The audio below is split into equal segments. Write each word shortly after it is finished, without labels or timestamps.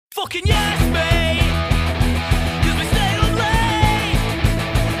fucking yes me, 'cause we stay up late,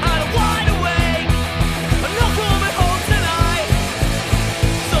 and I'm wide awake, I'm not coming home tonight,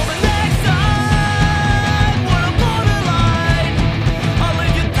 so the next time, when I'm borderline, I'll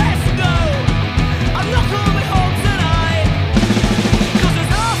leave your desk note, I'm not coming home tonight, 'cause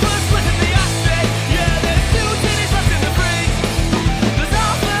there's half a split in the ashtray, yeah, there's 2 titties left in the fridge, there's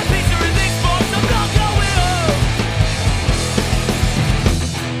half a pizza in this box, I'm not going home.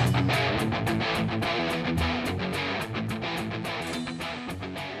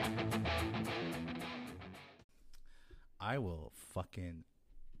 I will fucking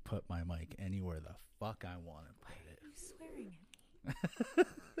put my mic anywhere the fuck I want to put it. You're swearing at me.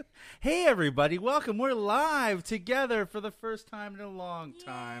 Hey everybody, welcome. We're live together for the first time in a long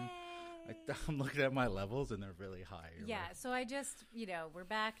time. Yay. I'm looking at my levels and they're really high. You're Yeah, right. so I just, we're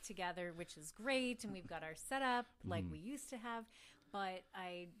back together, which is great, and we've got our setup like we used to have, but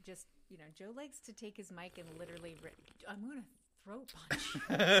I just, Joe likes to take his mic and literally, I'm going to throat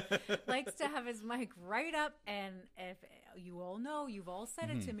punch. Likes to have his mic right up, and if you all know, you've all said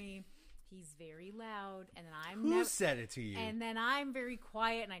it to me, he's very loud, and then I'm Who said it to you? and then I'm very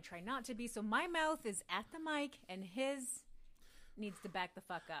quiet, and I try not to be, so my mouth is at the mic, and his needs to back the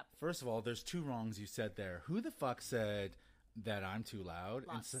fuck up. First of all, there's 2 wrongs you said there. Who the fuck said that I'm too loud?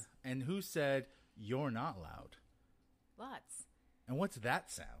 Lots. And who said you're not loud? Lots. And what's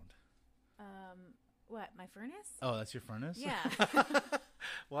that sound? What, my furnace? Oh, that's your furnace? Yeah.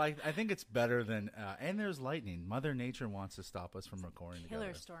 Well, I think it's better than... and there's lightning. Mother Nature wants to stop us from recording Killer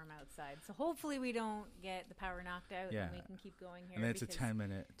together. storm outside. So hopefully we don't get the power knocked out Yeah. and we can keep going here. And then it's a because-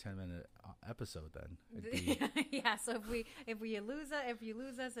 10-minute episode then. It'd be- yeah, so if you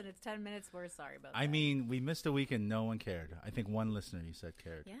lose us and it's 10 minutes, we're sorry about that. I mean, we missed a week and no one cared. I think one listener you said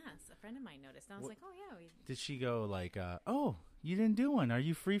cared. Yes, a friend of mine noticed. And I was like, oh yeah, Did she go like, oh, you didn't do one. Are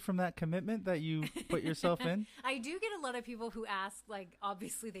you free from that commitment that you put yourself in? I do get a lot of people who ask, like,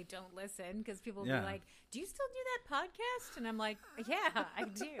 obviously they don't listen because people will Yeah. be like, do you still do that podcast? And I'm like, yeah, I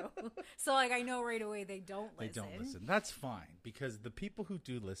do. So like, I know right away they don't They listen. don't listen. That's fine because the people who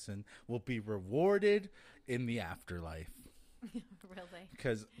do listen will be rewarded in the afterlife. Really?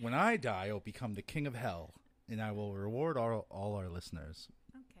 Because when I die, I'll become the king of hell and I will reward all our listeners.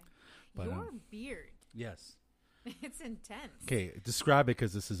 Okay. But, Your beard, Yes. it's intense. Okay, describe it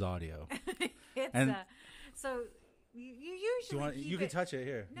because this is audio. It's And- so you Do usually you want? keep You can it, touch it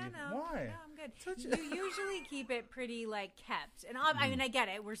here. No, Why? No, I'm good. Touch You it. usually keep it pretty like kept, and I mean I get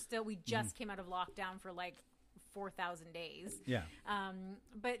it. We just came out of lockdown for like 4,000 days. Yeah.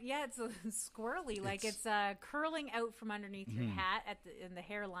 But yeah, it's squirrely, like it's curling out from underneath your hat in the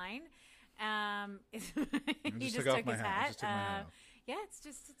hairline. He just just took took off my his hat. I hat. just took my hat off. Yeah,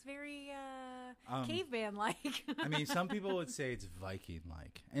 it's very caveman like. I mean, some people would say it's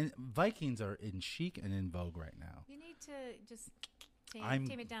Viking-like, and Vikings are in chic and in vogue right now. You need to just I'm-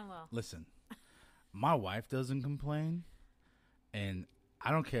 tame it down a little. Listen, my wife doesn't complain, and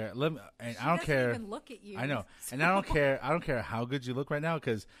I don't care. I don't doesn't care. even look at you. I know, and I don't care. I don't care how good you look right now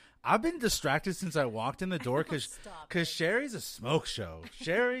because I've been distracted since I walked in the door Stop because Sherry's a smoke show.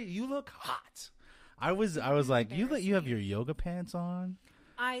 Sherry, you look hot. I was like, you have your yoga pants on.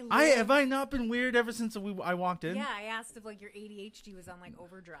 Have I not been weird ever since I walked in? Yeah, I asked if like your ADHD was on like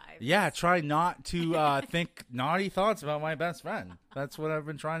overdrive. Yeah, try not to think naughty thoughts about my best friend. That's what I've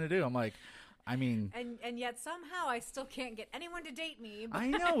been trying to do. I'm like, I mean, And yet somehow I still can't get anyone to date me. I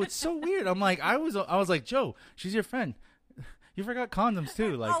know it's so weird. I'm like, I was like, Joe, she's your friend. You forgot condoms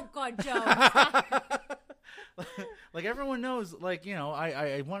too. Like, Oh God, Joe. like everyone knows. Like,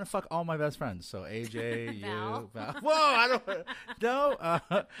 I want to fuck all my best friends. So AJ, you, Val. Val. Whoa, I don't.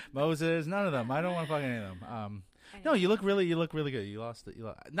 No, Moses, none of them. I don't want to fuck any of them. No, you look really good. You lost it.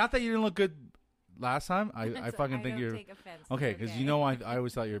 Not that you didn't look good last time. I fucking think don't you're take offense. okay It's because I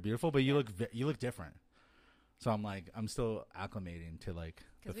always thought you were beautiful, but you look different. So I'm still acclimating to like the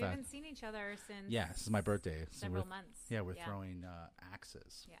because we fact. haven't seen each other since. Yeah, this is my birthday. So Several we're, months. yeah, we're throwing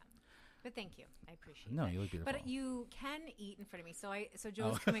axes. Yeah. But thank you, I appreciate. No, that. you look beautiful. But you can eat in front of me. So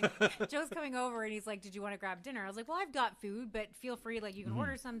Joe's Oh. Joe's coming over, and he's like, "Did you want to grab dinner?" I was like, "Well, I've got food, but feel free. Like, you can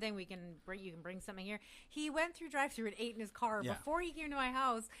order something. You can bring something here." He went through drive-through and ate in his car Yeah. before he came to my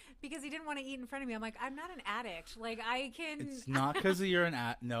house because he didn't want to eat in front of me. I'm like, I'm not an addict. Like, I can. It's not because you're an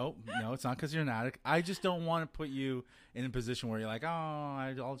addict. No, it's not because you're an addict. I just don't want to put you in a position where you're like, oh,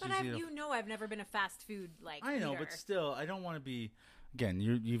 I'll just But eat. I've never been a fast food like. I know, eater. but still, I don't want to be. Again,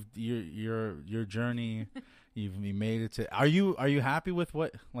 your journey, you made it to. Are you happy with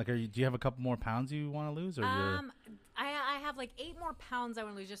what? Like, do you have a couple more pounds you want to lose, or you're? I have like 8 more pounds I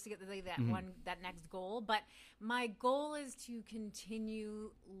want to lose just to get that next goal. But my goal is to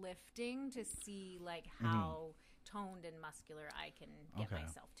continue lifting to see like how toned and muscular I can get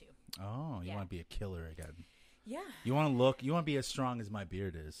myself to. Oh, you want to be a killer again. Yeah. You want to be as strong as my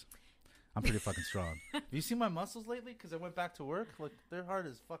beard is. I'm pretty fucking strong. Have you seen my muscles lately? Because I went back to work. Like, they're hard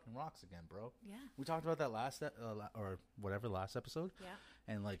as fucking rocks again, bro. Yeah. We talked about that last episode. Yeah.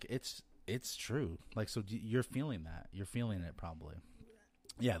 And like, it's true. Like, so you're feeling that. You're feeling it probably.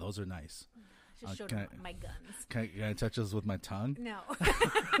 Yeah, those are nice. Just showed my guns. Can I touch those with my tongue? No.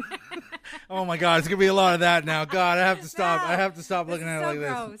 Oh my God, it's gonna be a lot of that now. God, I have to stop. No. I have to stop This looking is at it so like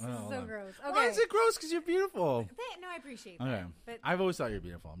gross. this. This is so gross. Okay. Why is it gross? Because you're beautiful. No, I appreciate Okay. that. But I've always thought you're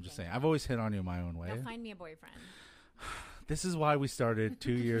beautiful. I'm just saying. I've always hit on you my own way. now find me a boyfriend. This is why we started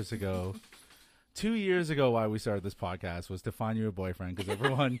 2 years ago. 2 years ago, why we started this podcast was to find you a boyfriend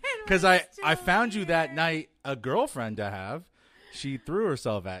because I found you that night a girlfriend to have. She threw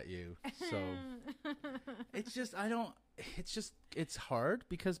herself at you. So it's just it's hard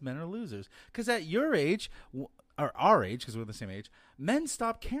because men are losers. Because at your age, or our age, because we're the same age, men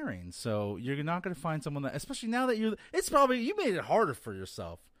stop caring. So you're not going to find someone that, especially now that you made it harder for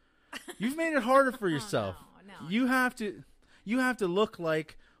yourself. You've made it harder for yourself. No. You have to look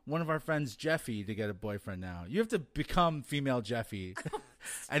like one of our friends, Jeffy, to get a boyfriend now. You have to become female Jeffy.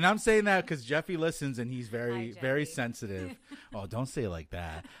 And I'm saying that because Jeffy listens and he's very, very sensitive. Oh, don't say it like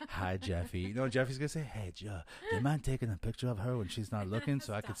that. Hi, Jeffy. You know, Jeffy's going to say, hey, Joe, do you mind taking a picture of her when she's not looking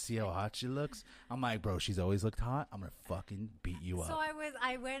so I could see how hot she looks? I'm like, bro, she's always looked hot. I'm going to fucking beat you up. So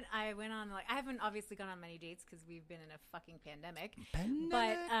I went on, like, I haven't obviously gone on many dates because we've been in a fucking pandemic.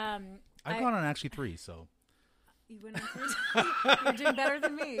 But I've gone on actually 3, so. You went on 3 You're doing better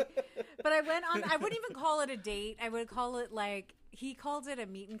than me. But I went on, I wouldn't even call it a date. I would call it like, he called it a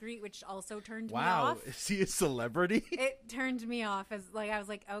meet and greet, which also turned me off. Wow, is he a celebrity? It turned me off as like, I was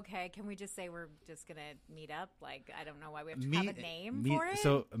like, okay, can we just say we're just going to meet up? Like, I don't know why we have to have a name for it.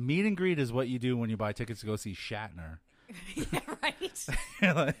 So meet and greet is what you do when you buy tickets to go see Shatner. Yeah, right.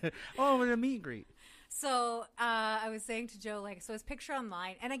 Like, oh, we're a meet and greet. So I was saying to Joe, like, so his picture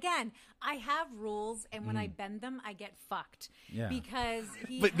online, and again, I have rules, and when I bend them, I get fucked. Yeah. Because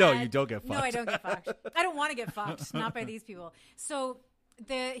no, you don't get fucked. No, I don't get fucked. I don't want to get fucked, not by these people. So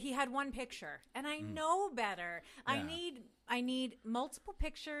he had one picture, and I know better. Yeah. I need multiple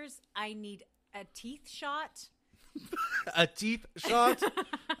pictures. I need a teeth shot. A teeth shot?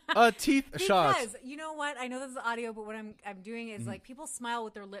 A teeth shot. Because you know what? I know this is audio, but what I'm doing is like people smile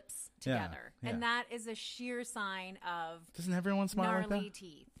with their lips together. Yeah. And that is a sheer sign of Doesn't everyone smile like gnarly that?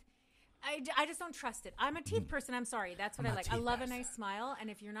 teeth. I just don't trust it. I'm a teeth person. I'm sorry. That's what I like. I love a nice smile. And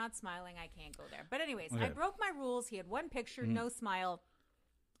if you're not smiling, I can't go there. But anyways, I broke my rules. He had one picture, no smile.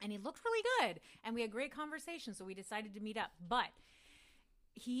 And he looked really good. And we had great conversation. So we decided to meet up. But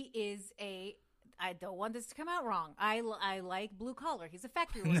he is I don't want this to come out wrong. I like blue collar. He's a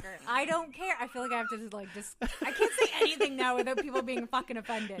factory worker. I don't care. I feel like I have to just I can't say anything now without people being fucking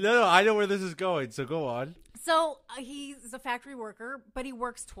offended. No, I know where this is going, so go on. So he's a factory worker, but he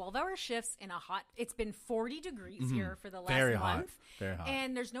works 12-hour shifts in it's been 40 degrees here for the last Very month. hot. Very hot.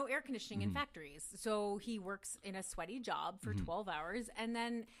 And there's no air conditioning in factories. So he works in a sweaty job for 12 hours. And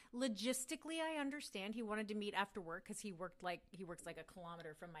then logistically, I understand he wanted to meet after work because he works like a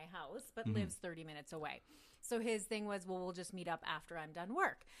kilometer from my house, but lives 30 minutes away. So his thing was, well, we'll just meet up after I'm done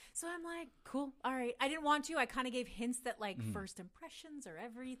work. So I'm like, cool. All right. I didn't want to. I kind of gave hints that like first impressions are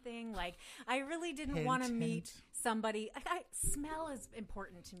everything. Like I really didn't want to meet somebody. Smell is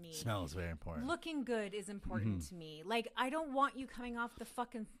important to me. Smell is very important. Looking good is important to me. Like I don't want you coming off the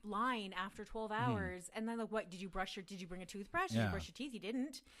fucking line after 12 hours and then like, what, did you bring a toothbrush? Did you brush your teeth? You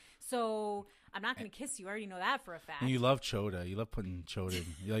didn't. So I'm not going to kiss you. I already know that for a fact. And you love chota. You love putting chota in.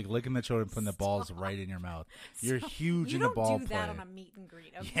 You like licking the chota and putting the balls right in your mouth. You're huge in the ball play. You don't do that on a meet and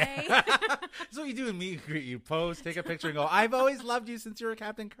greet, okay? That's what you do in meet and greet. You pose, take a picture, and go, I've always loved you since you were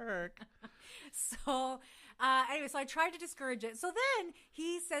Captain Kirk. So anyway, so I tried to discourage it. So then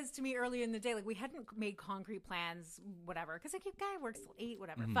he says to me earlier in the day, like we hadn't made concrete plans, whatever, because like, guy works till 8,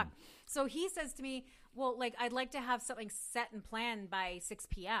 whatever. Fuck. So he says to me, well, like I'd like to have something set and planned by 6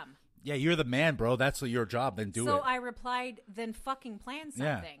 p.m. Yeah, you're the man, bro. That's your job. Then do it. So I replied, then fucking plan something.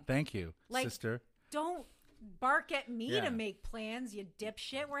 Yeah, thank you, like, sister. Don't bark at me to make plans, you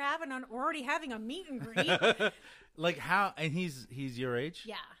dipshit. We're already having a meet and greet. Like how? And he's your age.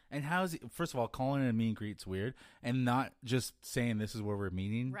 Yeah. And how's he? First of all, calling it a meet and greet's weird, and not just saying this is where we're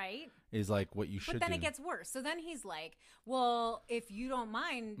meeting. Right. is like what you should But then do. it gets worse. So then he's like, well, if you don't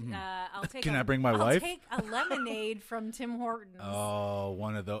mind, I'll take Can I bring my wife? I'll take a lemonade from Tim Hortons. Oh,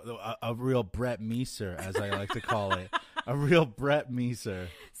 one of those, a real Brett Meeser, as I like to call it. A real Brett Meeser.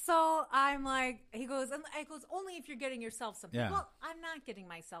 So I'm like, he goes, only if you're getting yourself something. Yeah. Well, I'm not getting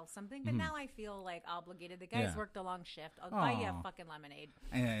myself something, but now I feel like obligated. The guy's Yeah. worked a long shift. I'll buy you a Aw. fucking lemonade.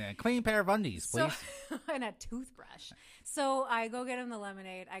 And a clean pair of undies, please. So, and a toothbrush. So I go get him the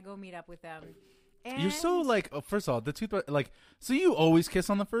lemonade. I go meet up with them. And You're so like, first of all, the toothbrush, like, so you always kiss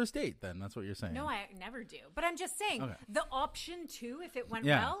on the first date then? That's what you're saying. No, I never do. But I'm just saying, Okay. the option 2, if it went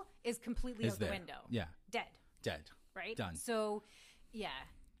Yeah. well, is completely Is out the there. window. Yeah. Dead. Dead. Right? Done. So, yeah.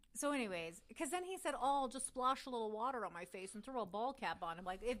 So, anyways, because then he said, "Oh, I'll just splash a little water on my face and throw a ball cap on." I'm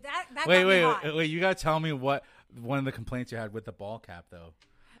like, if that got me hot. Wait, you gotta tell me what one of the complaints you had with the ball cap though.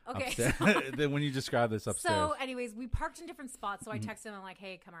 Okay. Upstairs. Then when you describe this upstairs. So, anyways, we parked in different spots. So I texted him. I'm like,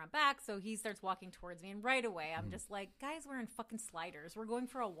 "Hey, come around back." So he starts walking towards me, and right away, I'm just like, "Guys, wearing fucking sliders. We're going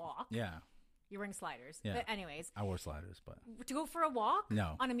for a walk. yeah, You're wearing sliders." Yeah. But anyways, I wore sliders, but to go for a walk.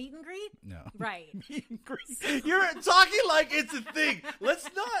 No. On a meet and greet. no. Right. Meet and greet. You're talking like it's a thing. Let's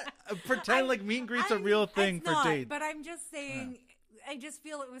not pretend like meet and greet's a real thing It's for not, dates. But I'm just saying, I just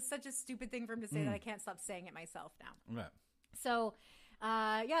feel it was such a stupid thing for him to say that I can't stop saying it myself now. Right. So,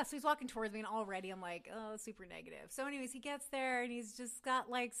 so he's walking towards me, and already I'm like, oh, super negative. So, anyways, he gets there, and he's just got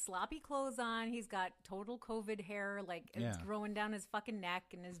like sloppy clothes on. He's got total COVID hair, like it's Yeah. growing down his fucking neck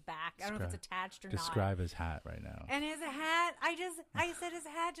and his back. I don't know if it's attached or Describe his hat right now. not. And his hat, I said his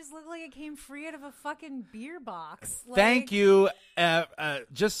hat just looked like it came free out of a fucking beer box. Thank Like, you.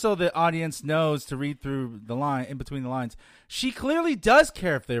 Just so the audience knows to read through the line, in between the lines, she clearly does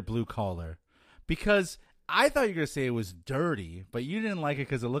care if they're blue collar, because I thought you were gonna say it was dirty, but you didn't like it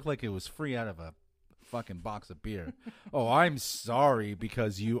because it looked like it was free out of a fucking box of beer. Oh, I'm sorry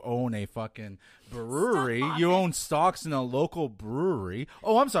because you own a fucking brewery. Stop You it. own stocks in a local brewery.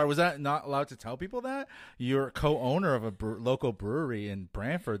 Oh, I'm sorry. Was that not allowed to tell people that? You're a co-owner of a local brewery in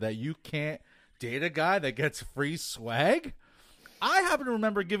Brantford, that you can't date a guy that gets free swag? I happen to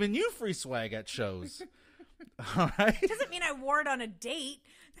remember giving you free swag at shows. All right? doesn't mean I wore it on a date.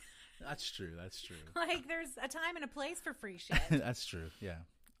 That's true. That's true. Like, there's a time and a place for free shit. That's true. Yeah.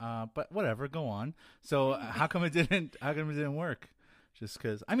 But whatever. Go on. So how come it didn't? How come it didn't work? Just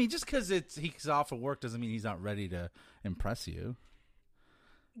because? I mean, just because he's off of work doesn't mean he's not ready to impress you.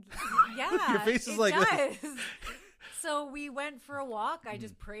 Yeah, Your face is it like does. So we went for a walk. I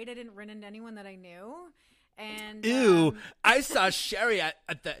just prayed I didn't run into anyone that I knew. And Ew! I saw Sherry at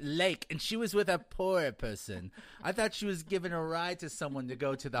the lake, and she was with a poor person. I thought she was giving a ride to someone to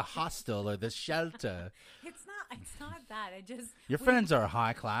go to the hostel or the shelter. it's not that. I just Your friends are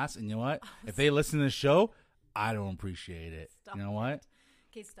high class, and you know what? If they listen to the show, I don't appreciate it. Stop You know what?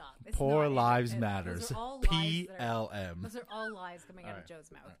 Okay, stop. It's Poor not- Lives it- Matters. Those are all lies that are- PLM. Those are all lies coming out All of right. Joe's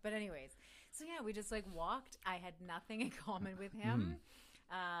mouth. But anyways, so yeah, we just like walked. I had nothing in common with him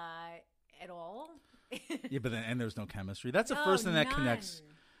at all. Yeah, but then and there's no chemistry. That's the No, first thing that connects.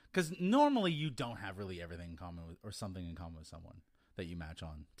 none. Because normally you don't have really everything in common with, or something in common with someone that you match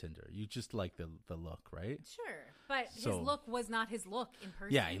on Tinder. You just like the look, right? Sure, but his So- look was not his look in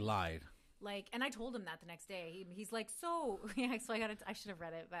person. Yeah, he lied. Like, and I told him that the next day. He's like, so, yeah, so I should have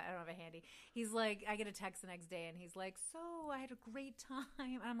read it, but I don't have it handy. He's like, I get a text the next day, and he's like, so, I had a great time.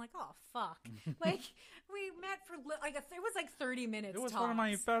 And I'm like, oh, fuck. Like, we met for, it was like 30 minutes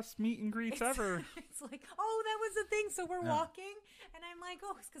tops. best meet and greets ever. It's like, oh, that was the thing. So we're walking, and I'm like,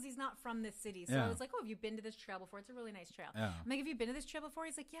 oh, it's because he's not from this city. So Yeah. I was like, oh, have you been to this trail before? It's a really nice trail. Yeah. I'm like, have you been to this trail before?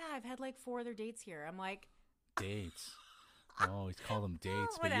 He's like, yeah, I've had like 4 other dates here. I'm like, Dates. Oh, he's called them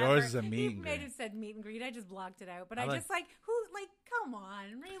dates, but whatever. yours is a meet He and might greet. have said meet and greet. I just blocked it out. But I I like- just come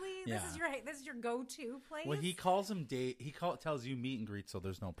on, really? Yeah. This is your go-to place? Well, he calls him date. Tells you meet and greet, so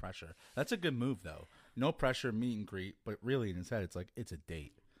there's no pressure. That's a good move, though. No pressure, meet and greet. But really, in his head, it's like it's a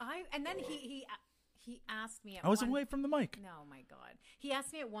date. And then he asked me at I was one away from the mic. No, my God. He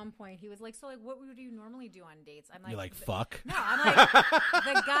asked me at one point, he was like, so, like, what would you normally do on dates? I'm like, You're like, fuck. No, I'm like,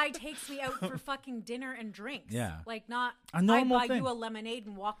 the guy takes me out for fucking dinner and drinks. Yeah. Like, not, A normal I buy thing. you a lemonade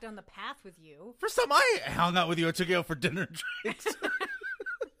and walk down the path with you. First time I hung out with you, I took you out for dinner and drinks.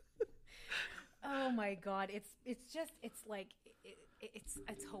 Oh, my God. It's just, it's like,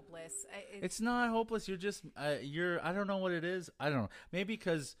 it's hopeless. It's not hopeless. You're just, I don't know what it is. I don't know. Maybe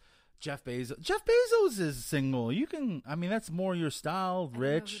because Jeff Bezos is single. You can, I mean, that's more your style. I don't know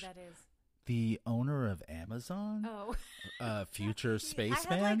Rich, who that is. the owner of Amazon, Oh. future I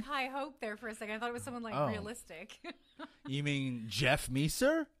spaceman. had like high hope there for a second. I thought it was someone like Oh. realistic. You mean Jeff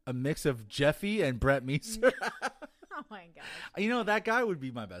Meeser? A mix of Jeffy and Brett Meeser? Oh my god. You know, that guy would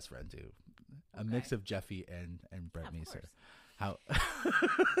be my best friend too. A mix Okay. of Jeffy and Brett Of Meeser. course. How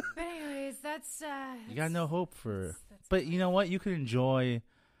But anyways, that's you got no hope for. that's But you know what? You can enjoy.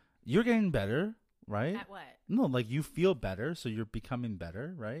 You're getting better, right? at what? No, like you feel better, so you're becoming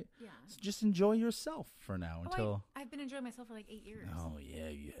better, right? Yeah. So just enjoy yourself for now until. I've been enjoying myself for like 8 years. Oh yeah,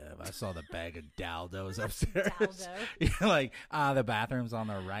 you have. I saw the bag of Daldos upstairs. Daldo. You're like, the bathroom's on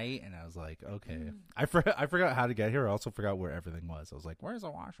the right, and I was like, okay. Mm. I forgot how to get here. I also forgot where everything was. I was like, where's the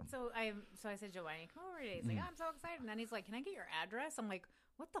washroom? So I said, Giovanni, come over today. He's like, I'm so excited. And then he's like, can I get your address? I'm like,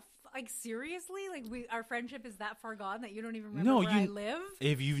 what the like seriously? Like our friendship is that far gone that you don't even remember where I live?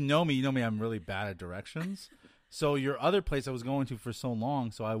 If you know me, I'm really bad at directions. So your other place I was going to for so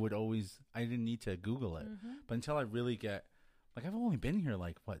long, so I didn't need to Google it. Mm-hmm. But until I really get, like, I've only been here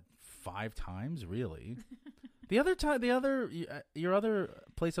like what 5 times, really. Your other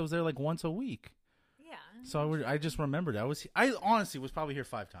place I was there like once a week. Yeah. So I just remembered I honestly was probably here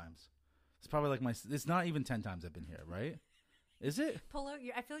 5 times. It's probably like it's not even 10 times I've been here, right? Is it? Pull out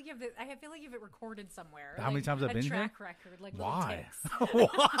your. I feel like you have it recorded somewhere. How many times I've been here? A track record, like little Why? ticks.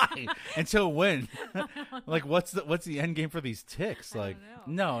 Why? Until when? Like, what's the end game for these ticks? I Like,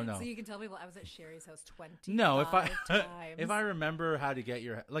 don't know. no. So you can tell people I was at Sherry's house 20. No, if I times, if I remember how to get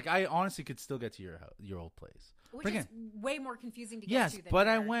like, I honestly could still get to your old place. which is way more confusing to get Yes, to than but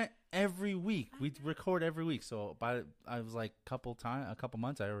I here. went every week. We record every week, so I was like a couple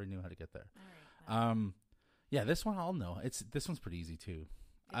months, I already knew how to get there. All right, Yeah, this one I'll know. This one's pretty easy too.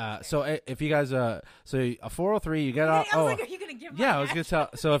 Okay. So if you guys so a 403, you get I out. was like, are you gonna give? Yeah, my I was gonna tell.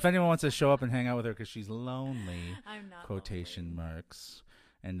 So if anyone wants to show up and hang out with her because she's lonely, I'm not quotation marks,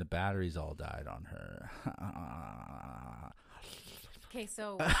 and the batteries all died on her. Okay,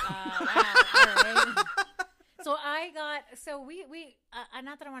 so wow, all right. We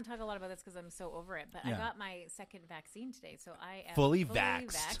not that I want to talk a lot about this because I'm so over it, but I Yeah. got my second vaccine today, so I am Fully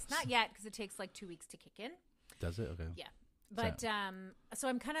vaxxed. vaxxed. Not yet because it takes like 2 weeks to kick in. Does it? Okay. Yeah. But so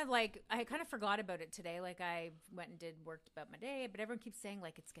I'm kind of like I kind of forgot about it today. Like I went and worked about my day, but everyone keeps saying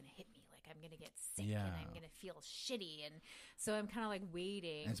like it's gonna hit me, like I'm gonna get sick Yeah. and I'm gonna feel shitty, and so I'm kind of like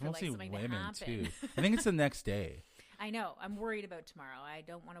waiting And it's for like mostly something to women happen. too. I think it's the next day. I know. I'm worried about tomorrow. I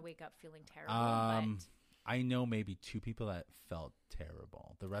don't want to wake up feeling terrible. but I know maybe 2 people that felt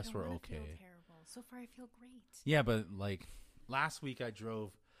terrible. The I rest don't were wanna okay. feel terrible. So far, I feel great. Yeah, but like last week, I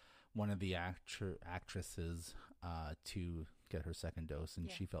drove one of the actresses to get her second dose, and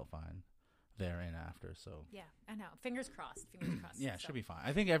Yeah. she felt fine there and after. So Yeah, I know. Fingers crossed. Fingers crossed. yeah, so. she'll be fine.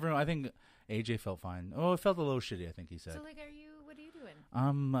 I think AJ felt fine. Oh, it felt a little shitty, I think he said. So, like, what are you doing?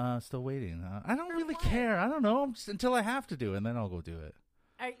 I'm still waiting. I don't For really what? care. I don't know just until I have to do it, and then I'll go do it.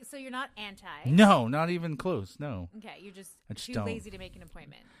 So you're not anti? No, not even close. No. Okay, you're just I just too don't. lazy to make an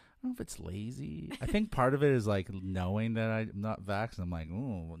appointment. I don't know if it's lazy. I think part of it is like knowing that I'm not vaxxed. I'm like,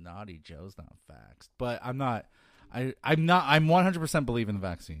 oh, naughty Joe's not vaxxed. But I'm not. I'm not. I'm 100% believe in the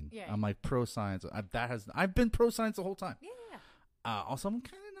vaccine. Yeah. I'm like pro science. I've been pro science the whole time. Yeah. Also, I'm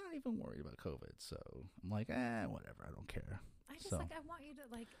kind of not even worried about COVID. So I'm like, whatever. I don't care. I just So. like. I want you to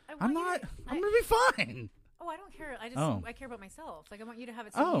like. I'm not. I'm gonna be fine. Oh, I don't care. I care about myself. Like I want you to have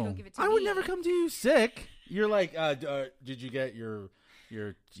it so you don't give it to me. I would never come to you sick. You're like, did you get your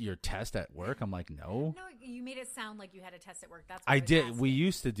test at work? I'm like, no. No, you made it sound like you had a test at work. That's what I was did. asking. We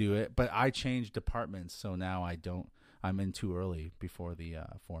used to do it, but I changed departments, so now I don't. I'm in too early before the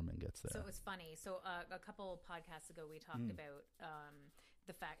foreman gets there. So it was funny. So a couple podcasts ago, we talked about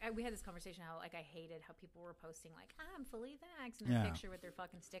the fact we had this conversation how like I hated how people were posting like I'm fully vaxxed and a Yeah. picture with their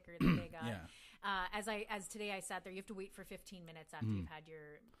fucking sticker that they got. Yeah. As today I sat there, you have to wait for 15 minutes after you've had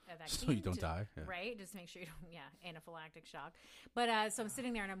your vaccine, So you don't to- die. Yeah. right? Just to make sure you don't, anaphylactic shock. But so I'm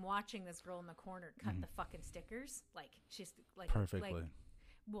sitting there and I'm watching this girl in the corner cut the fucking stickers, like she's like Perfectly. Like,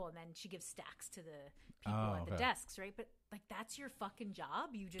 well, and then she gives stacks to the people Oh, at the okay. desks, right? But like that's your fucking job.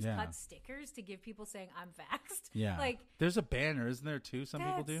 You just Yeah. cut stickers to give people saying I'm vaxxed. Yeah. Like there's a banner, isn't there too? Some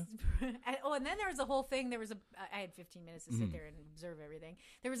people do. and then there was a whole thing. I had 15 minutes to sit there and observe everything.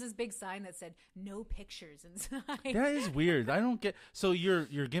 There was this big sign that said no pictures inside. That is weird. I don't get. So you're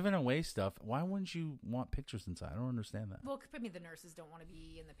giving away stuff. Why wouldn't you want pictures inside? I don't understand that. Well, I mean, the nurses don't want to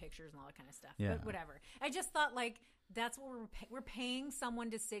be in the pictures and all that kind of stuff. Yeah. But whatever. I just thought like that's what we're paying someone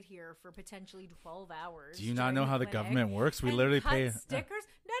to sit here for potentially 12 hours. Do you not during know how the clinic government works? We and literally cut pay. stickers.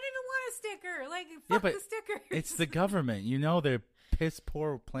 Not even want a sticker. Like Yeah, fuck but the stickers. It's the government. You know they're piss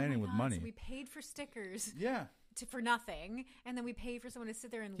poor Oh planning my with God, money. So we paid for stickers Yeah. for nothing, and then we paid for someone to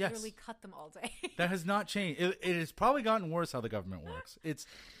sit there and Yes. literally cut them all day. That has not changed. It has probably gotten worse how the government works. It's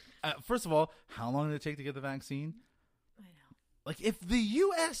first of all, how long did it take to get the vaccine? I know. Like, if the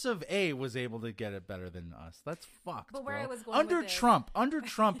U.S. of A. was able to get it better than us, that's fucked. But where bro. I was going under with this-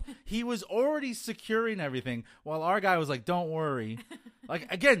 Trump, he was already securing everything, while our guy was like, "Don't worry."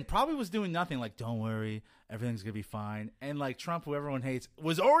 Like, again, probably was doing nothing. Like, "Don't worry, everything's gonna be fine." And like Trump, who everyone hates,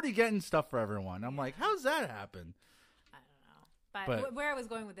 was already getting stuff for everyone. I'm like, how's that happen? I don't know. But, But where I was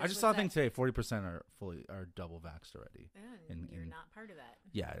going with this I just was saw a that- thing today: 40% are double vaxxed already. And in- you're in- not part of that.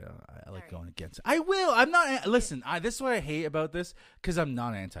 Yeah, I like Sorry. going against it. I will. I'm not. Listen, this is what I hate about this, because I'm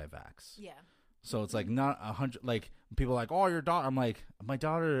not anti-vax. Yeah. So it's like not 100. Like, people are like, "Oh, your daughter." I'm like, my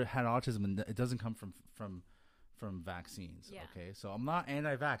daughter had autism, and it doesn't come from vaccines. Yeah. Okay, so I'm not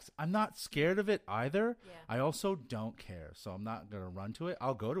anti-vax. I'm not scared of it either. Yeah. I also don't care, so I'm not gonna run to it.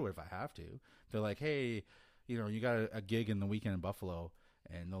 I'll go to it if I have to. They're like, "Hey, you got a gig in the weekend in Buffalo,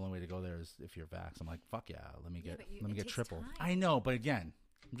 and the only way to go there is if you're vax." I'm like, "Fuck yeah, let me Yeah, get but let me it get takes triple." time. I know, but again,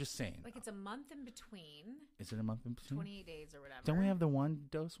 I'm just saying. Like, it's a month in between, Is it a month in between? 28 days or whatever. Don't we have the one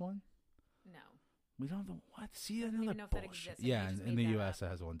dose one? No. We don't have the what? See, don't another even know if that bullshit. exists. I Yeah, just in made the that U.S. up.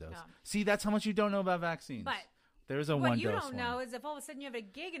 it has one dose. Oh. See, that's how much you don't know about vaccines. But there's a what one you dose don't one. know is if all of a sudden you have a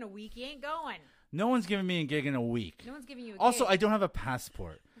gig in a week, you ain't going. No one's giving me a gig in a week. No one's giving you a Also, gig. I don't have a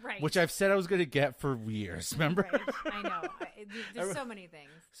passport, Right. which I've said I was going to get for years. Remember? Right. I know. There's so many things.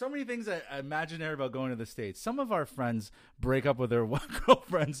 So many things imaginary about going to the States. Some of our friends break up with their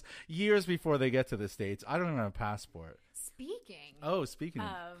girlfriends years before they get to the States. I don't even have a passport. Speaking Oh, speaking of,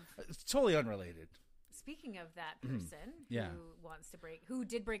 of it's totally unrelated. speaking of that person Mm-hmm. Yeah. who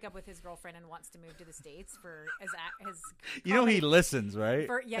did break up with his girlfriend and wants to move to the States for his You know, he comedy- listens, right?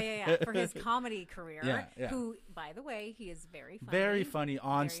 for for his comedy career. Yeah, yeah. Who, by the way, he is very funny. Very funny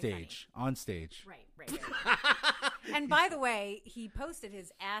on Very stage. On stage. Right. And by the way, he posted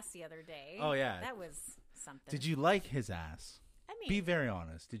his ass the other day. Oh, yeah. That was something. Did you like his ass? I mean, Be very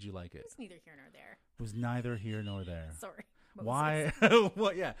honest. Did you like it? it's neither here nor there. It was neither here nor there. Sorry. Moses. Why?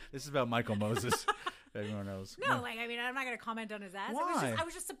 Well, yeah. This is about Michael Moses. Everyone knows. No, like, I mean, I'm not going to comment on his ass. Why? I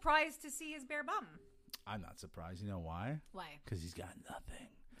was just surprised to see his bare bum. I'm not surprised. You know why? Why? Because he's got nothing.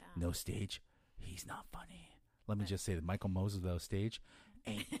 Yeah. No stage. He's not funny. Let me just say that Michael Moses without stage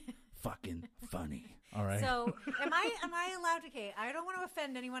ain't fucking funny. All right. So, am I allowed to? Okay, I don't want to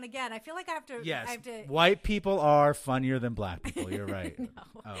offend anyone again. I feel like I have to. yes, I have to. white people are funnier than black people. You're right. No.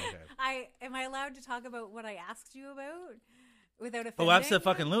 Oh, okay. Am I allowed to talk about what I asked you about without offending? Oh,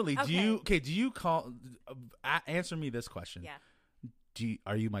 absolutely. Okay. Do you call? Answer me this question. Yeah.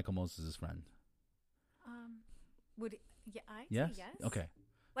 Are you Michael Moses' friend? Would yeah? I Yes. say yes. Okay.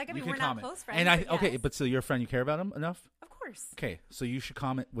 Like, I You mean, can we're comment. not close friends. And but okay, yes. but so you're a friend. You care about him enough? Of course. Okay, so you should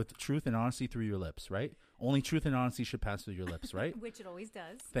comment with truth and honesty through your lips, right? Only truth and honesty should pass through your lips, right? Which it always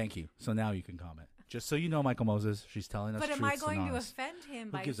does. Thank you. So now you can comment. Just so you know, Michael Moses, she's telling us But truths am I going and to honest. offend him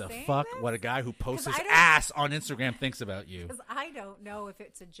Who by gives a saying fuck this? what a guy who posts 'Cause his I don't- ass on Instagram thinks about you? Because I don't know if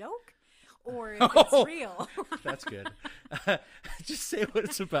it's a joke or if Oh. it's real. That's good. Just say what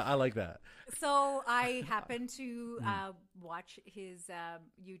it's about. I like that. So I happened to Hmm. watch his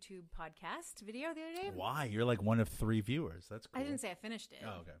YouTube podcast video the other day. Why? You're like one of 3 viewers. That's cool. I didn't say I finished it.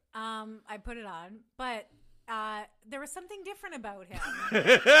 Oh, okay. I put it on, but there was something different about him.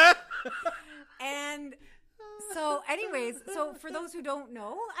 And so, anyways, so for those who don't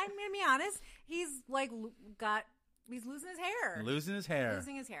know, I'm gonna be honest. He's like he's losing his hair. Losing his hair.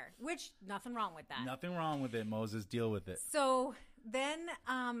 Losing his hair, which nothing wrong with that. Nothing wrong with it, Moses. Deal with it. So then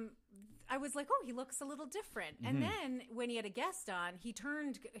I was like, oh, he looks a little different. And then when he had a guest on, he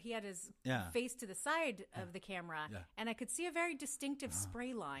had his Yeah. face to the side of the camera, Yeah. and I could see a very distinctive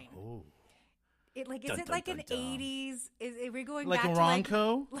spray line. Oh. Is Dun, it dun, like dun, an dun. 80s? Are we going Like back a to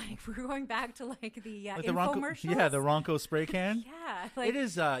Ronco? like we're going back to like the Like the Ronco, infomercials? yeah, the Ronco spray can. Yeah, like, It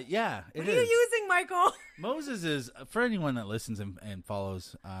is, yeah, it what is. are you using, Michael? Moses is, for anyone that listens and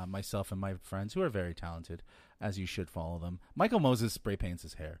follows myself and my friends who are very talented, as you should follow them. Michael Moses spray paints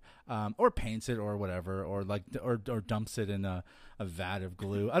his hair, or paints it, or whatever, or dumps it in a vat of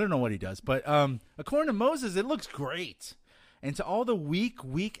glue. I don't know what he does, but according to Moses, it looks great. And to all the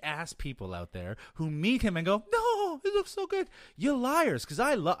weak ass people out there who meet him and go, "No, it looks so good," you liars. Because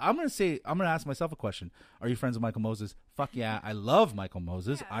I'm gonna ask myself a question: are you friends with Michael Moses? Fuck yeah, I love Michael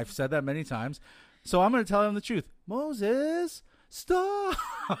Moses. Yeah. I've said that many times. So I'm gonna tell him the truth. Moses,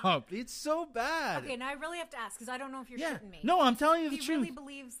 stop! It's so bad. Okay, now I really have to ask because I don't know if you're Yeah. shitting me. No, I'm telling you the he truth. really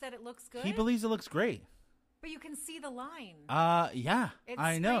believes that it looks good. He believes it looks great. but you can see the line. Yeah, It's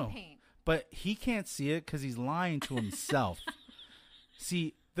I spray know. paint. But he can't see it because he's lying to himself.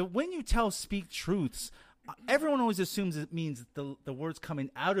 See, when you speak truths, everyone always assumes it means the words coming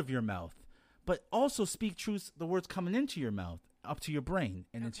out of your mouth. But also speak truths, the words coming into your mouth. up to your brain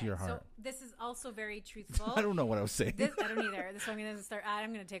and into your heart. So this is also very truthful. I don't know what I was saying. I don't either. This I'm going to start.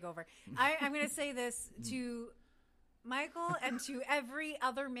 I'm going to take over. I'm going to say this to Michael and to every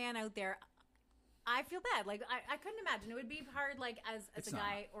other man out there. I feel bad. Like I couldn't imagine it would be hard. Like as a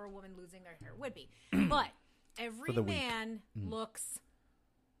guy or a woman losing their hair would be, but every man looks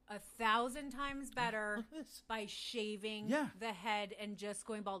 1,000 times better by shaving the head and just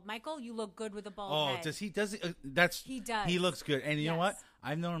going bald. Michael, you look good with a bald head. Does he? He does. He looks good. And you know what?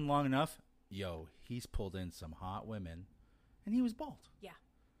 I've known him long enough. Yo, he's pulled in some hot women, and he was bald. Yeah.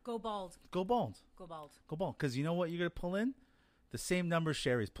 Go bald. Go bald. Go bald. Go bald. Because you know what you're going to pull in? The same number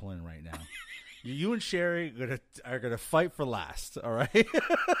Sherry's pulling in right now. You and Sherry are gonna fight for last, all right?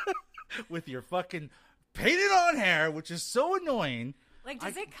 With your fucking painted on hair, which is so annoying. Like,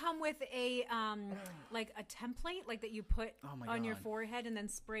 does it come with a like a template, like that you put on your forehead and then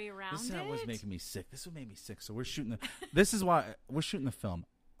spray around This it? was making me sick. This would make me sick. So we're shooting this is why we're shooting the film.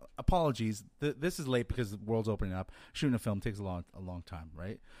 Apologies. This is late because the world's opening up. Shooting a film takes a long time,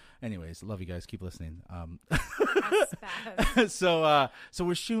 right? Anyways, love you guys. Keep listening. That's fast. So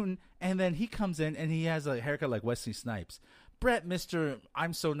we're shooting, and then he comes in, and he has a haircut like Wesley Snipes. Brett, Mr.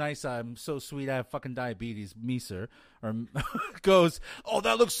 I'm so nice, I'm so sweet, I have fucking diabetes, me, sir, or goes, oh,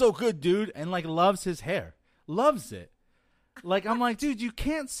 that looks so good, dude, and like loves his hair. Loves it. Like, I'm like, dude, you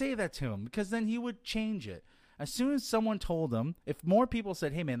can't say that to him because then he would change it. As soon as someone told him, if more people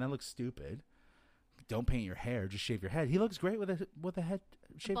said, hey, man, that looks stupid, don't paint your hair, just shave your head. He looks great with a head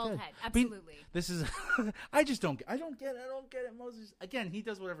shaved bald head. Absolutely. I mean, this is I don't get it, Moses. Again, he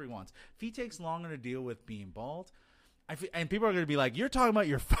does whatever he wants. If he takes longer to deal with being bald, and people are going to be like, you're talking about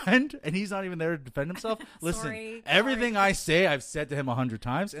your friend and he's not even there to defend himself. Listen, everything I say, I've said to him 100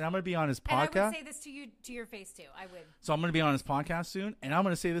 times, and I'm going to be on his podcast. And I would say this to your face too. I would. So I'm going to be on his podcast soon, and I'm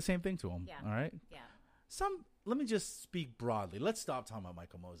going to say the same thing to him. Yeah. All right? Yeah. Let me just speak broadly. Let's stop talking about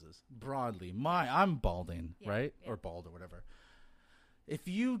Michael Moses. Broadly, I'm balding, right? Yeah. Or bald or whatever. If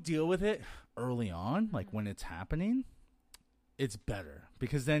you deal with it early on, like when it's happening, it's better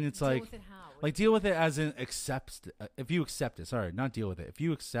because then it's deal with it how? Like deal with it as in accept. If you accept it, sorry, not deal with it. If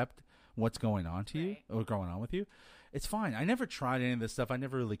you accept what's going on to you or going on with you, it's fine. I never tried any of this stuff. I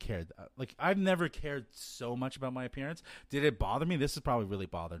never really cared. Like, I've never cared so much about my appearance. Did it bother me? This has probably really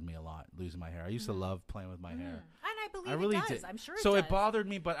bothered me a lot, losing my hair. I used to love playing with my hair. And I believe it does. I'm sure it does. So it bothered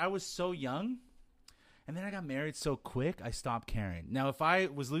me, but I was so young. And then I got married so quick, I stopped caring. Now, if I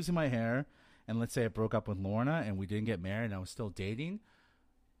was losing my hair, and let's say I broke up with Lorna, and we didn't get married, and I was still dating,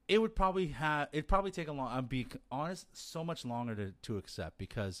 it'd probably take a long, I'll be honest, so much longer to accept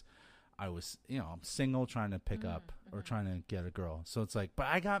because I was, I'm single trying to pick up or trying to get a girl. So it's like, but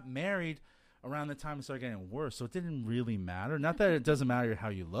I got married around the time it started getting worse. So it didn't really matter. Not that it doesn't matter how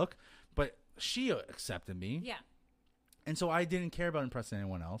you look, but she accepted me. Yeah. And so I didn't care about impressing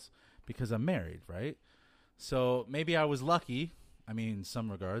anyone else because I'm married, right? So maybe I was lucky, in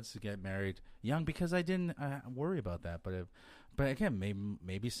some regards, to get married young because I didn't worry about that. But again,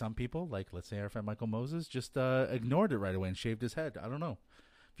 maybe some people, like let's say our friend Michael Moses, just ignored it right away and shaved his head. I don't know.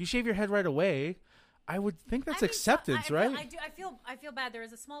 If you shave your head right away, I would think that's acceptance, right? I feel bad. There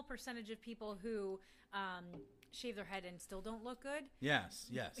is a small percentage of people who shave their head and still don't look good. Yes.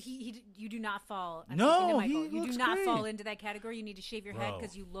 You do not fall. No, Michael. he You looks do not great. fall into that category. You need to shave your head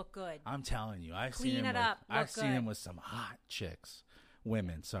because you look good. I'm telling you, I've Clean seen him it up. I've Look seen good. him with some hot chicks,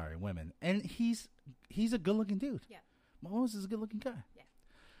 women, and he's a good-looking dude. Yeah. Moses is a good-looking guy. Yeah.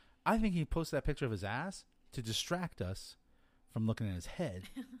 I think he posted that picture of his ass to distract us from looking at his head,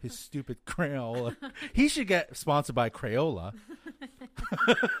 his stupid Crayola. He should get sponsored by Crayola.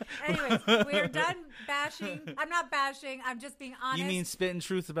 Anyways, we're done bashing. I'm not bashing. I'm just being honest. You mean spitting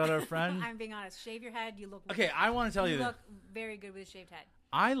truth about our friend? I'm being honest. Shave your head. You look. Okay, I want to tell you. You look very good with a shaved head.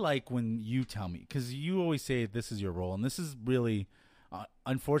 I like when you tell me because you always say this is your role, and this is really,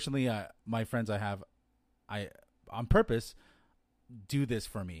 unfortunately, my friends I on purpose do this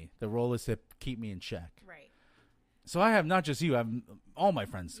for me. The role is to keep me in check. Right. So I have not just you, I have all my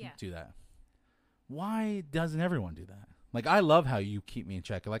friends do that. Why doesn't everyone do that? Like, I love how you keep me in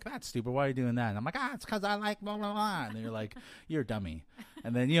check. You're like, that's stupid. Why are you doing that? And I'm like, it's because I like blah, blah, blah. And then you're like, you're a dummy.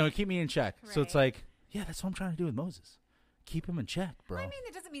 And then, keep me in check. Right. So it's like, yeah, that's what I'm trying to do with Moses. Keep him in check, bro. Well,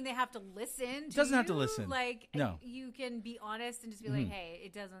 it doesn't mean they have to listen to it doesn't have to listen. Like, no. You can be honest and just be like, hey,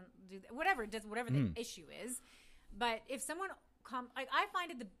 it doesn't do that. Whatever the issue is. But if someone I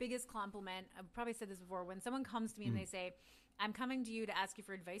find it the biggest compliment. I've probably said this before. When someone comes to me and they say, I'm coming to you to ask you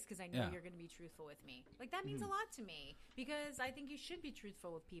for advice because I know you're going to be truthful with me. Like, that means a lot to me because I think you should be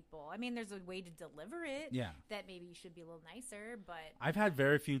truthful with people. There's a way to deliver it that maybe you should be a little nicer, but... I've had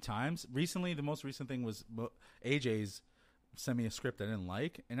very few times. Recently, the most recent thing was AJ's sent me a script I didn't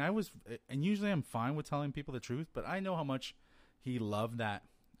like, and usually I'm fine with telling people the truth, but I know how much he loved that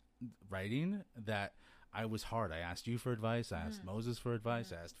writing that I was hard. I asked you for advice. I asked Moses for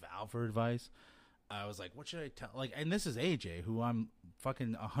advice. I asked Val for advice. I was like, what should I tell? Like, and this is AJ, who I'm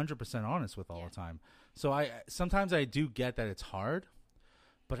fucking 100% honest with all the time. So sometimes I do get that it's hard,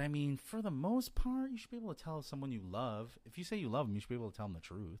 but I mean, for the most part, you should be able to tell someone you love. If you say you love them, you should be able to tell them the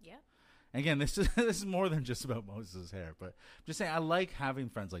truth. Yeah. And again, this is more than just about Moses' hair, but I'm just saying I like having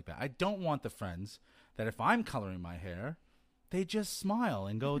friends like that. I don't want the friends that if I'm coloring my hair, they just smile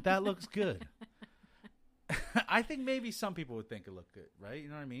and go, that looks good. I think maybe some people would think it looked good, right? You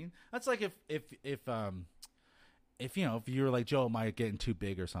know what I mean? That's like if you know, if you were like, Joe, am I getting too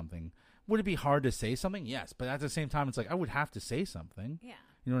big or something? Would it be hard to say something? Yes, but at the same time, it's like I would have to say something. Yeah.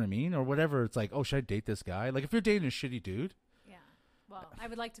 You know what I mean? Or whatever. It's like, oh, should I date this guy? Like if you're dating a shitty dude. Yeah. Well, I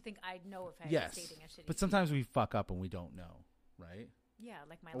would like to think I'd know if I Yes, was dating a shitty but sometimes we fuck up and we don't know, right? Yeah,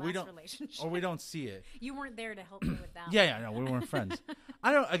 like my Or we last don't- relationship. Or we don't see it. You weren't there to help me with that. Yeah, no, we weren't friends.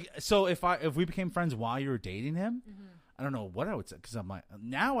 I don't. So if we became friends while you were dating him, I don't know what I would say because I'm like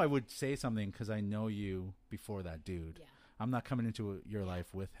now I would say something because I know you before that dude. Yeah. I'm not coming into your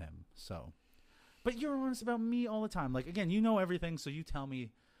life with him. So, but you're honest about me all the time. Like again, you know everything, so you tell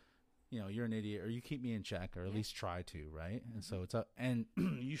me, you know, you're an idiot, or you keep me in check, or at least try to, right? And so it's up, and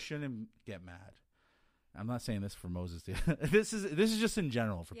you shouldn't get mad. I'm not saying this for Moses. This is just in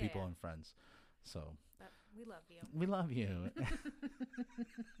general for people and friends. So But we love you. we love you,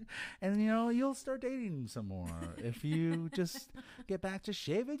 and you know you'll start dating some more if you just get back to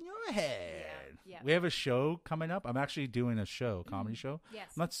shaving your head. Yeah. We have a show coming up. I'm actually doing a show, comedy show. Yes.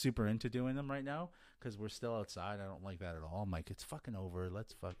 I'm not super into doing them right now because we're still outside. I don't like that at all. I'm like, it's fucking over.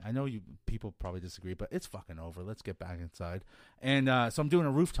 I know you people probably disagree, but it's fucking over. Let's get back inside. And so I'm doing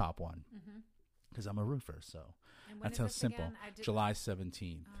a rooftop one because I'm a roofer. So And when that's is how this simple. again? July 17th All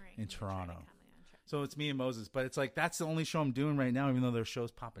right, in I'm gonna try to Toronto. come in on Toronto. So it's me and Moses, but it's like that's the only show I'm doing right now, even though there's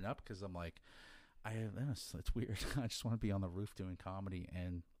shows popping up because I'm like, it's weird. I just want to be on the roof doing comedy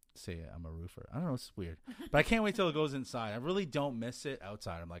and say I'm a roofer. I don't know, it's weird, but I can't wait till it goes inside. I really don't miss it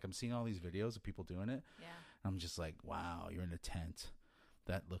outside. I'm seeing all these videos of people doing it. Yeah. I'm just like, wow, you're in a tent.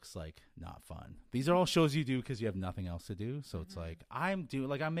 That looks like not fun. These are all shows you do because you have nothing else to do. So it's like I'm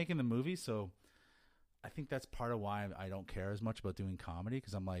making the movie, so I think that's part of why I don't care as much about doing comedy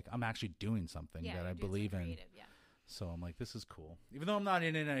because I'm like I'm actually doing something that I believe in. Creative, yeah. So I'm like, this is cool. Even though I'm not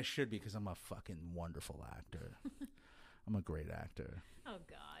in it, and I should be because I'm a fucking wonderful actor. I'm a great actor. Oh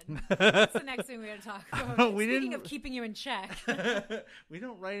God. That's the next thing we got to talk about. We Speaking didn't- of keeping you in check. We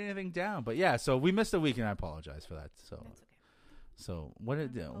don't write anything down, but yeah. So we missed a week, and I apologize for that. So, That's okay. so what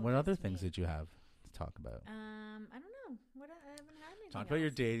apologize other to things me. did you have to talk about? I don't know. I haven't had anything Talk about your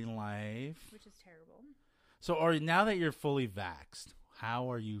else, dating life. which is terrible. So, now that you're fully vaxxed,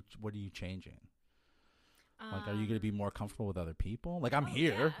 what are you changing? Like, are you going to be more comfortable with other people? Like, I'm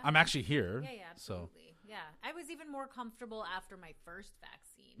here. yeah. I'm actually here. Yeah, So, absolutely. Yeah, I was even more comfortable after my first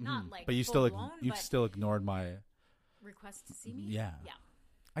vaccine. Not like but you full still blown, you but still ignored my. request to see me. Yeah. Yeah.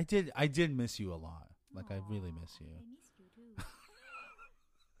 I did miss you a lot. Like, I really miss you. I miss you too.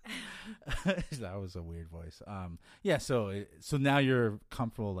 That was a weird voice. Yeah. So now you're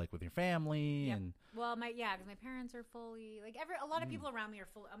comfortable like with your family Yep. and. Well, because my parents are fully a lot of people around me are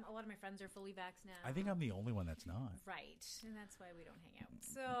full. A lot of my friends are fully vaxxed now. I think I'm the only one that's not. right, and that's why we don't hang out.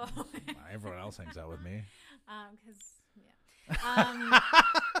 So, Everyone else hangs out with me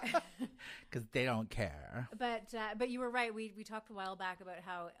because they don't care. but you were right. We talked a while back about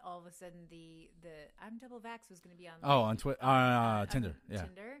how all of a sudden the I'm double vax was going to be on. On Twitter, Tinder, yeah.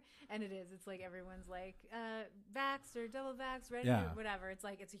 Tinder, and it is. It's like everyone's like vaxxed or double vaxxed, ready Yeah. or whatever. It's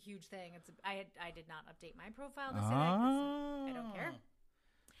like it's a huge thing. I did not update my profile to say that 'cause I don't care.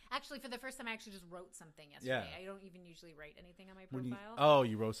 Actually, for the first time, I actually just wrote something yesterday. Yeah. I don't even usually write anything on my When profile.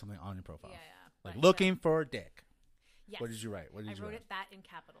 you wrote something on your profile. Yeah. Like But, looking for a dick. yes. What did you write? What did I you wrote write? it that in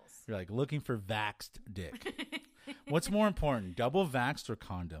capitals. You're like looking for vaxxed dick. What's more important, double vaxxed or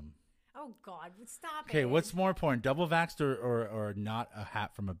condom? Oh God, stop it. Okay, what's more important, double vaxxed or not a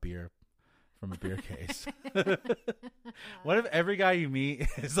hat from a beer case? What if every guy you meet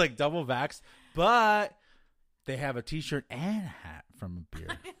is like double vaxxed, but they have a T-shirt and a hat from a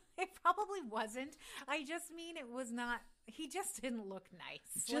beer? It probably wasn't. I just mean it was not. He just didn't look nice.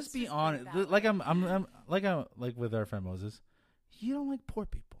 Let's Just be put it honest. that Like way. I'm like with our friend Moses. You don't like poor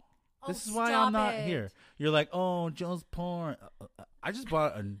people. Oh, This is why stop I'm not it. here. You're like, oh, Joe's poor. I just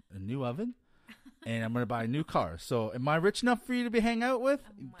bought a new oven, and I'm gonna buy a new car. So, am I rich enough for you to hang out with?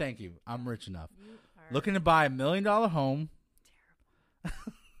 Oh my Thank you. I'm rich enough. You are Looking to buy $1 million home. terrible.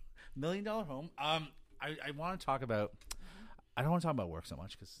 $1 million home. I want to talk about I don't want to talk about work so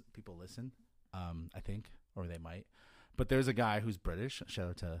much because people listen. I think, or they might. But there's a guy who's British. Shout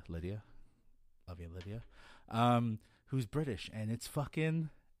out to Lydia. Love you, Lydia. Who's British, and it's fucking.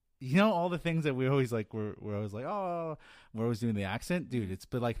 You know all the things that we always like. We're always like, oh, we're always doing the accent, dude. It's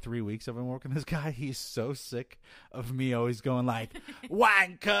been like 3 weeks I've been working with this guy. He's so sick of me always going like,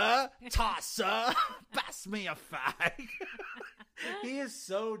 wanker, tosser, pass me a fag. He is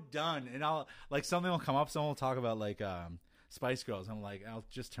so done, and I'll like something will come up. Someone will talk about like Spice Girls. I'm like, I'll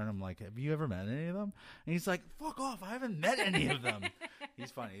just turn him like, have you ever met any of them? And he's like, fuck off, I haven't met any of them. He's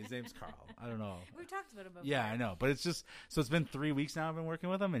funny. His name's Carl. I don't know. We've talked about him before. Yeah, I know. But it's just, so it's been 3 weeks now I've been working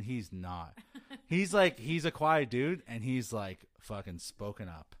with him, and he's not. He's like, he's a quiet dude, and he's like fucking spoken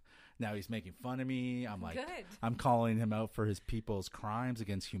up. Now he's making fun of me. I'm like, Good. I'm calling him out for his people's crimes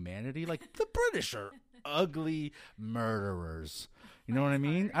against humanity. Like, the British are ugly murderers. You know what I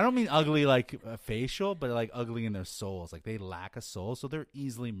mean? I don't mean ugly like facial, but like ugly in their souls. Like, they lack a soul, so they're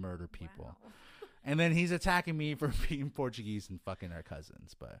easily murder people. Wow. And then he's attacking me for being Portuguese and fucking our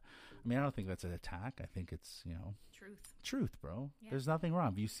cousins. But I mean, I don't think that's an attack. I think it's, you know, truth, bro. Yeah. There's nothing wrong.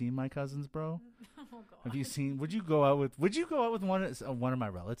 Have you seen my cousins, bro? Oh God. Have you seen? Would you go out with one of my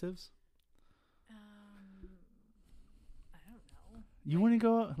relatives? I don't know. You wouldn't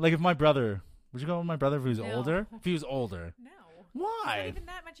go out? Like, if my brother, would you go with my brother if he was No. older? If he was older, No. why? He's not even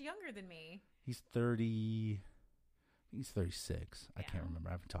that much younger than me. He's 30. He's 36. I Yeah. can't remember.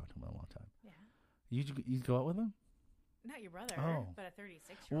 I haven't talked to him in a long time. Yeah. You go out with him? Not your brother, Oh. but a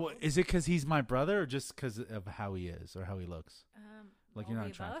 36-year-old. Well, is it because he's my brother, or just because of how he is or how he looks? Like, all you're the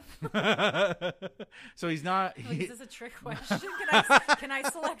not above. trying. So he's not. Like, he- is this a trick question? Can I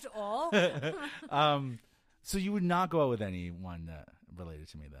select all? So you would not go out with anyone related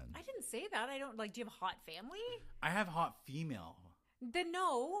to me then? I didn't say that. I don't like. Do you have a hot family? I have hot female. Then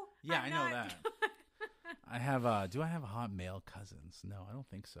no. Yeah, I'm I know not- that. I have. Do I have hot male cousins? No, I don't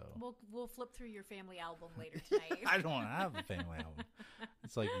think so. We'll flip through your family album later tonight. I don't have a family album.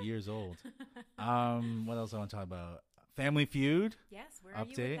 It's like years old. What else I want to talk about? Family Feud. Yes, where are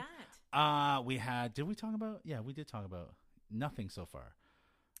you Update. with that? We had. Did we talk about? Yeah, we did talk about nothing so far.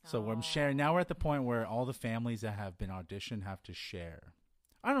 So I'm Oh. sharing. Now we're at the point where all the families that have been auditioned have to share.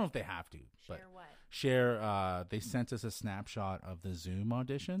 I don't know if they have to, but Share what? share. They sent us a snapshot of the Zoom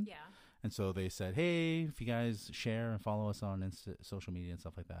audition. Yeah. And so they said, hey, if you guys share and follow us on social media and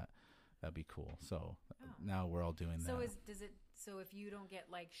stuff like that, that'd be cool. So now we're all doing So that. So if you don't get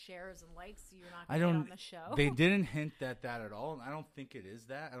like shares and likes, you're not I going to don't. get on the show. They didn't hint at that at all, and I don't think it is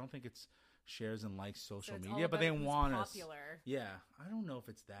that. I don't think it's shares and likes social So it's all media, but about they who's want us. popular. Yeah, I don't know if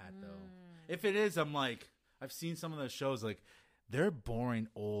it's that though. If it is, I'm like, I've seen some of those shows. Like, they're boring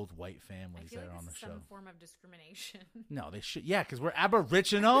old white I families feel that like are on the this is show. some form of discrimination. No, they should. Yeah, because we're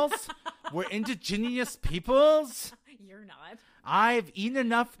Aboriginals. We're indigenous peoples. You're not. I've eaten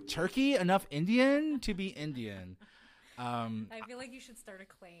enough turkey, enough Indian to be Indian. I feel like you should start a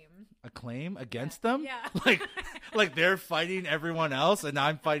claim. A claim against them? Yeah. like they're fighting everyone else and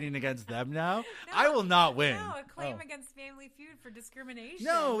I'm fighting against them now? I will not win. No, a claim Oh. against Family Feud for discrimination.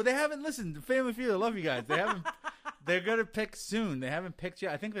 No, they haven't listened. Family Feud, I love you guys. They haven't. They're gonna pick soon. They haven't picked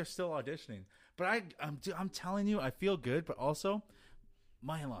yet. I think they're still auditioning. But I'm telling you, I feel good. But also,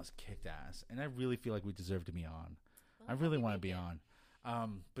 my in-laws kicked ass, and I really feel like we deserve to be on. I really want to be on.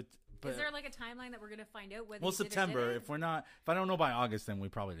 But Is there like a timeline that we're going to find out whether well, you did or September. didn't? If I don't know by August, then we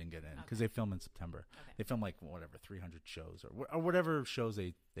probably didn't get in because Okay. they film in September. Okay. They film like whatever 300 shows or whatever shows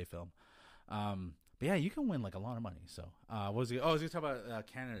they film. But yeah, you can win like a lot of money. So what was it? Oh, I was gonna talk about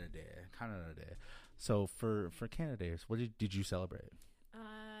Canada Day. So for Canada Day, what did you celebrate?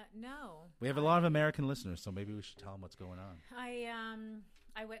 No. We have a lot of American listeners, so maybe we should tell them what's going on.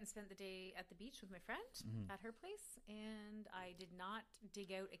 I went and spent the day at the beach with my friend Mm-hmm. at her place, and I did not dig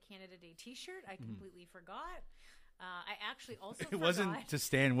out a Canada Day T-shirt. I Mm-hmm. completely forgot. I actually also It wasn't forgot- to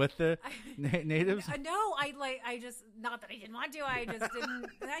stand with the natives. No, I just not that I didn't want to. I just didn't.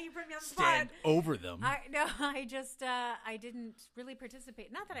 Now you put me on the Stand spot. over them. I didn't really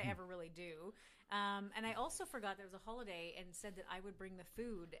participate. Not that Mm-hmm. I ever really do. And I also forgot there was a holiday and said that I would bring the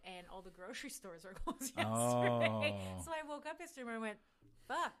food, and all the grocery stores were closed yesterday. Oh. So I woke up yesterday and I went,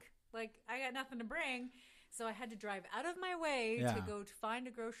 "Fuck! Like I got nothing to bring." So I had to drive out of my way Yeah. to go to find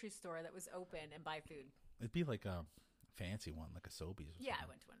a grocery store that was open and buy food. It'd be like a fancy one, like a Sobeys. Or Yeah, I something.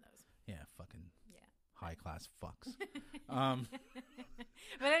 went to one of those. Yeah, fucking Yeah. high class fucks.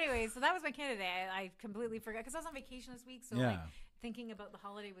 But anyway, so that was my Canada Day. I completely forgot because I was on vacation this week. So like Yeah. thinking about the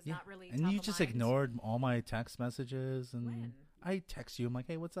holiday was Yeah. not really. And top you of just mind. ignored all my text messages, and When? I text you. I'm like,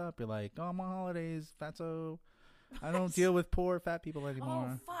 "Hey, what's up?" You're like, "Oh, I'm on holidays, fatso. I don't deal with poor fat people Oh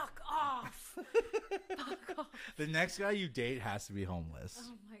anymore." fuck off! Fuck off. The next guy you date has to be homeless.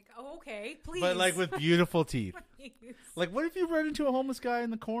 Oh my god. Oh, okay, please. But like with beautiful teeth. Please. Like, what if you run into a homeless guy in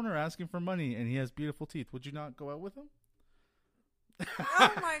the corner asking for money and he has beautiful teeth? Would you not go out with him?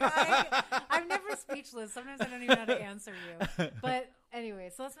 Oh my god. I'm never speechless. Sometimes I don't even know how to answer you. But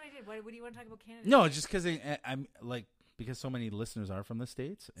anyway, so that's what I did. What do you want to talk about Canada? No, just because I'm like, because so many listeners are from the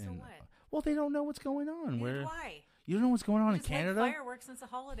States. And, So what? Well, they don't know what's going on. Neither do I. You don't know what's going on in Just like Canada? fireworks since a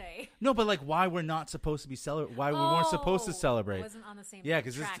holiday. No, but like why we're not supposed to be why we weren't supposed to I celebrate. wasn't on the same Yeah,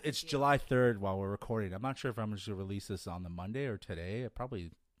 because track it's as you. July 3rd while we're recording. I'm not sure if I'm just going to release this on the Monday or today.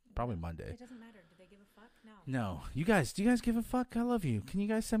 Probably Monday. It doesn't matter. Do they give a fuck? No. No. Do you guys give a fuck? I love you. Can you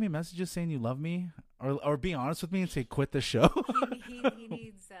guys send me messages saying you love me? Or be honest with me and say quit the show? He needs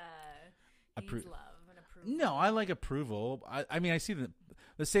needs love and approval. No, I like approval. I mean, I see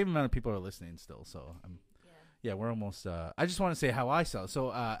the same amount of people are listening still, so yeah, we're almost. I just want to say how I sell. So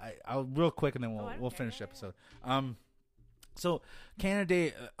I'll real quick, and then we'll finish the episode. So Canada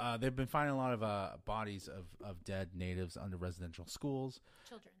Day, they've been finding a lot of bodies of dead natives under residential schools.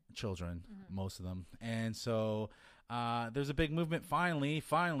 Children, most of them, and so there's a big movement. Finally,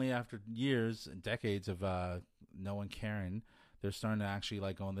 after years and decades of no one caring, they're starting to actually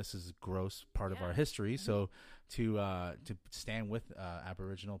like going, this is a gross part of our history. So to stand with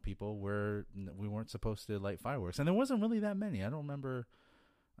Aboriginal people where we weren't supposed to light fireworks, and there wasn't really that many. I don't remember.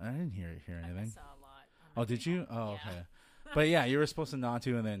 I didn't hear anything. I saw a lot. Oh, did you? Oh, yeah. okay. But yeah, you were supposed to not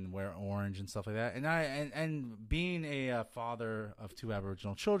to, and then wear orange and stuff like that. And and being a father of 2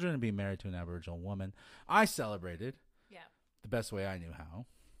 Aboriginal children and being married to an Aboriginal woman, I celebrated. Yeah. The best way I knew how.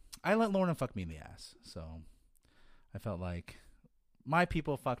 I let Lorna fuck me in the ass, so I felt like my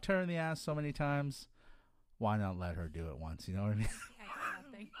people fucked her in the ass so many times. Why not let her do it once? You know what I mean? I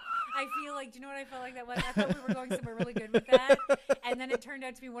got nothing. I feel like, do you know what I felt like that was? I thought we were going somewhere really good with that, and then it turned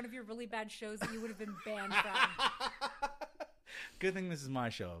out to be one of your really bad shows that you would have been banned from. Good thing this is my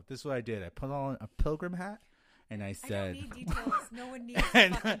show. This is what I did. I put on a pilgrim hat, and I said, I don't need details. No one needs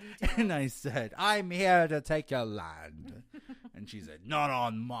and, fucking details. and I said, I'm here to take your land. And she said, not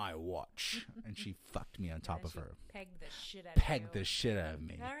on my watch. And she fucked me on top of her. Pegged the shit out Pegged of you. the shit out of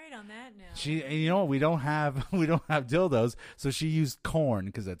me. All right, on that note. She, and you know what? We don't have dildos, so she used corn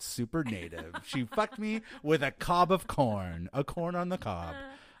because that's super native. She fucked me with a cob of corn, a corn on the cob.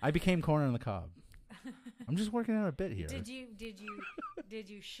 I became corn on the cob. I'm just working out a bit here. Did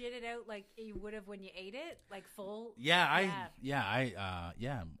you shit it out like you would have when you ate it, like full? Yeah,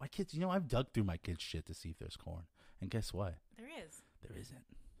 my kids. You know, I've dug through my kids' shit to see if there's corn, and guess what? There is. There isn't.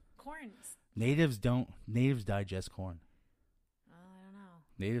 Corn. Natives digest corn. I don't know.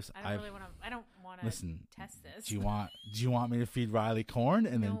 Natives. I don't want to listen. test this. Do you want me to feed Riley corn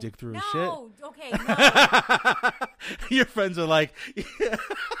and then dig through his shit? No. Okay. No. Your friends are like, yeah.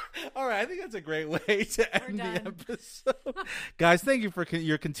 All right, I think that's a great way to end the episode. Guys, thank you for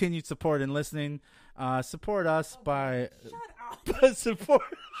your continued support and listening. Support us by Shut up. support.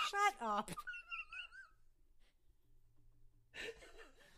 Shut up.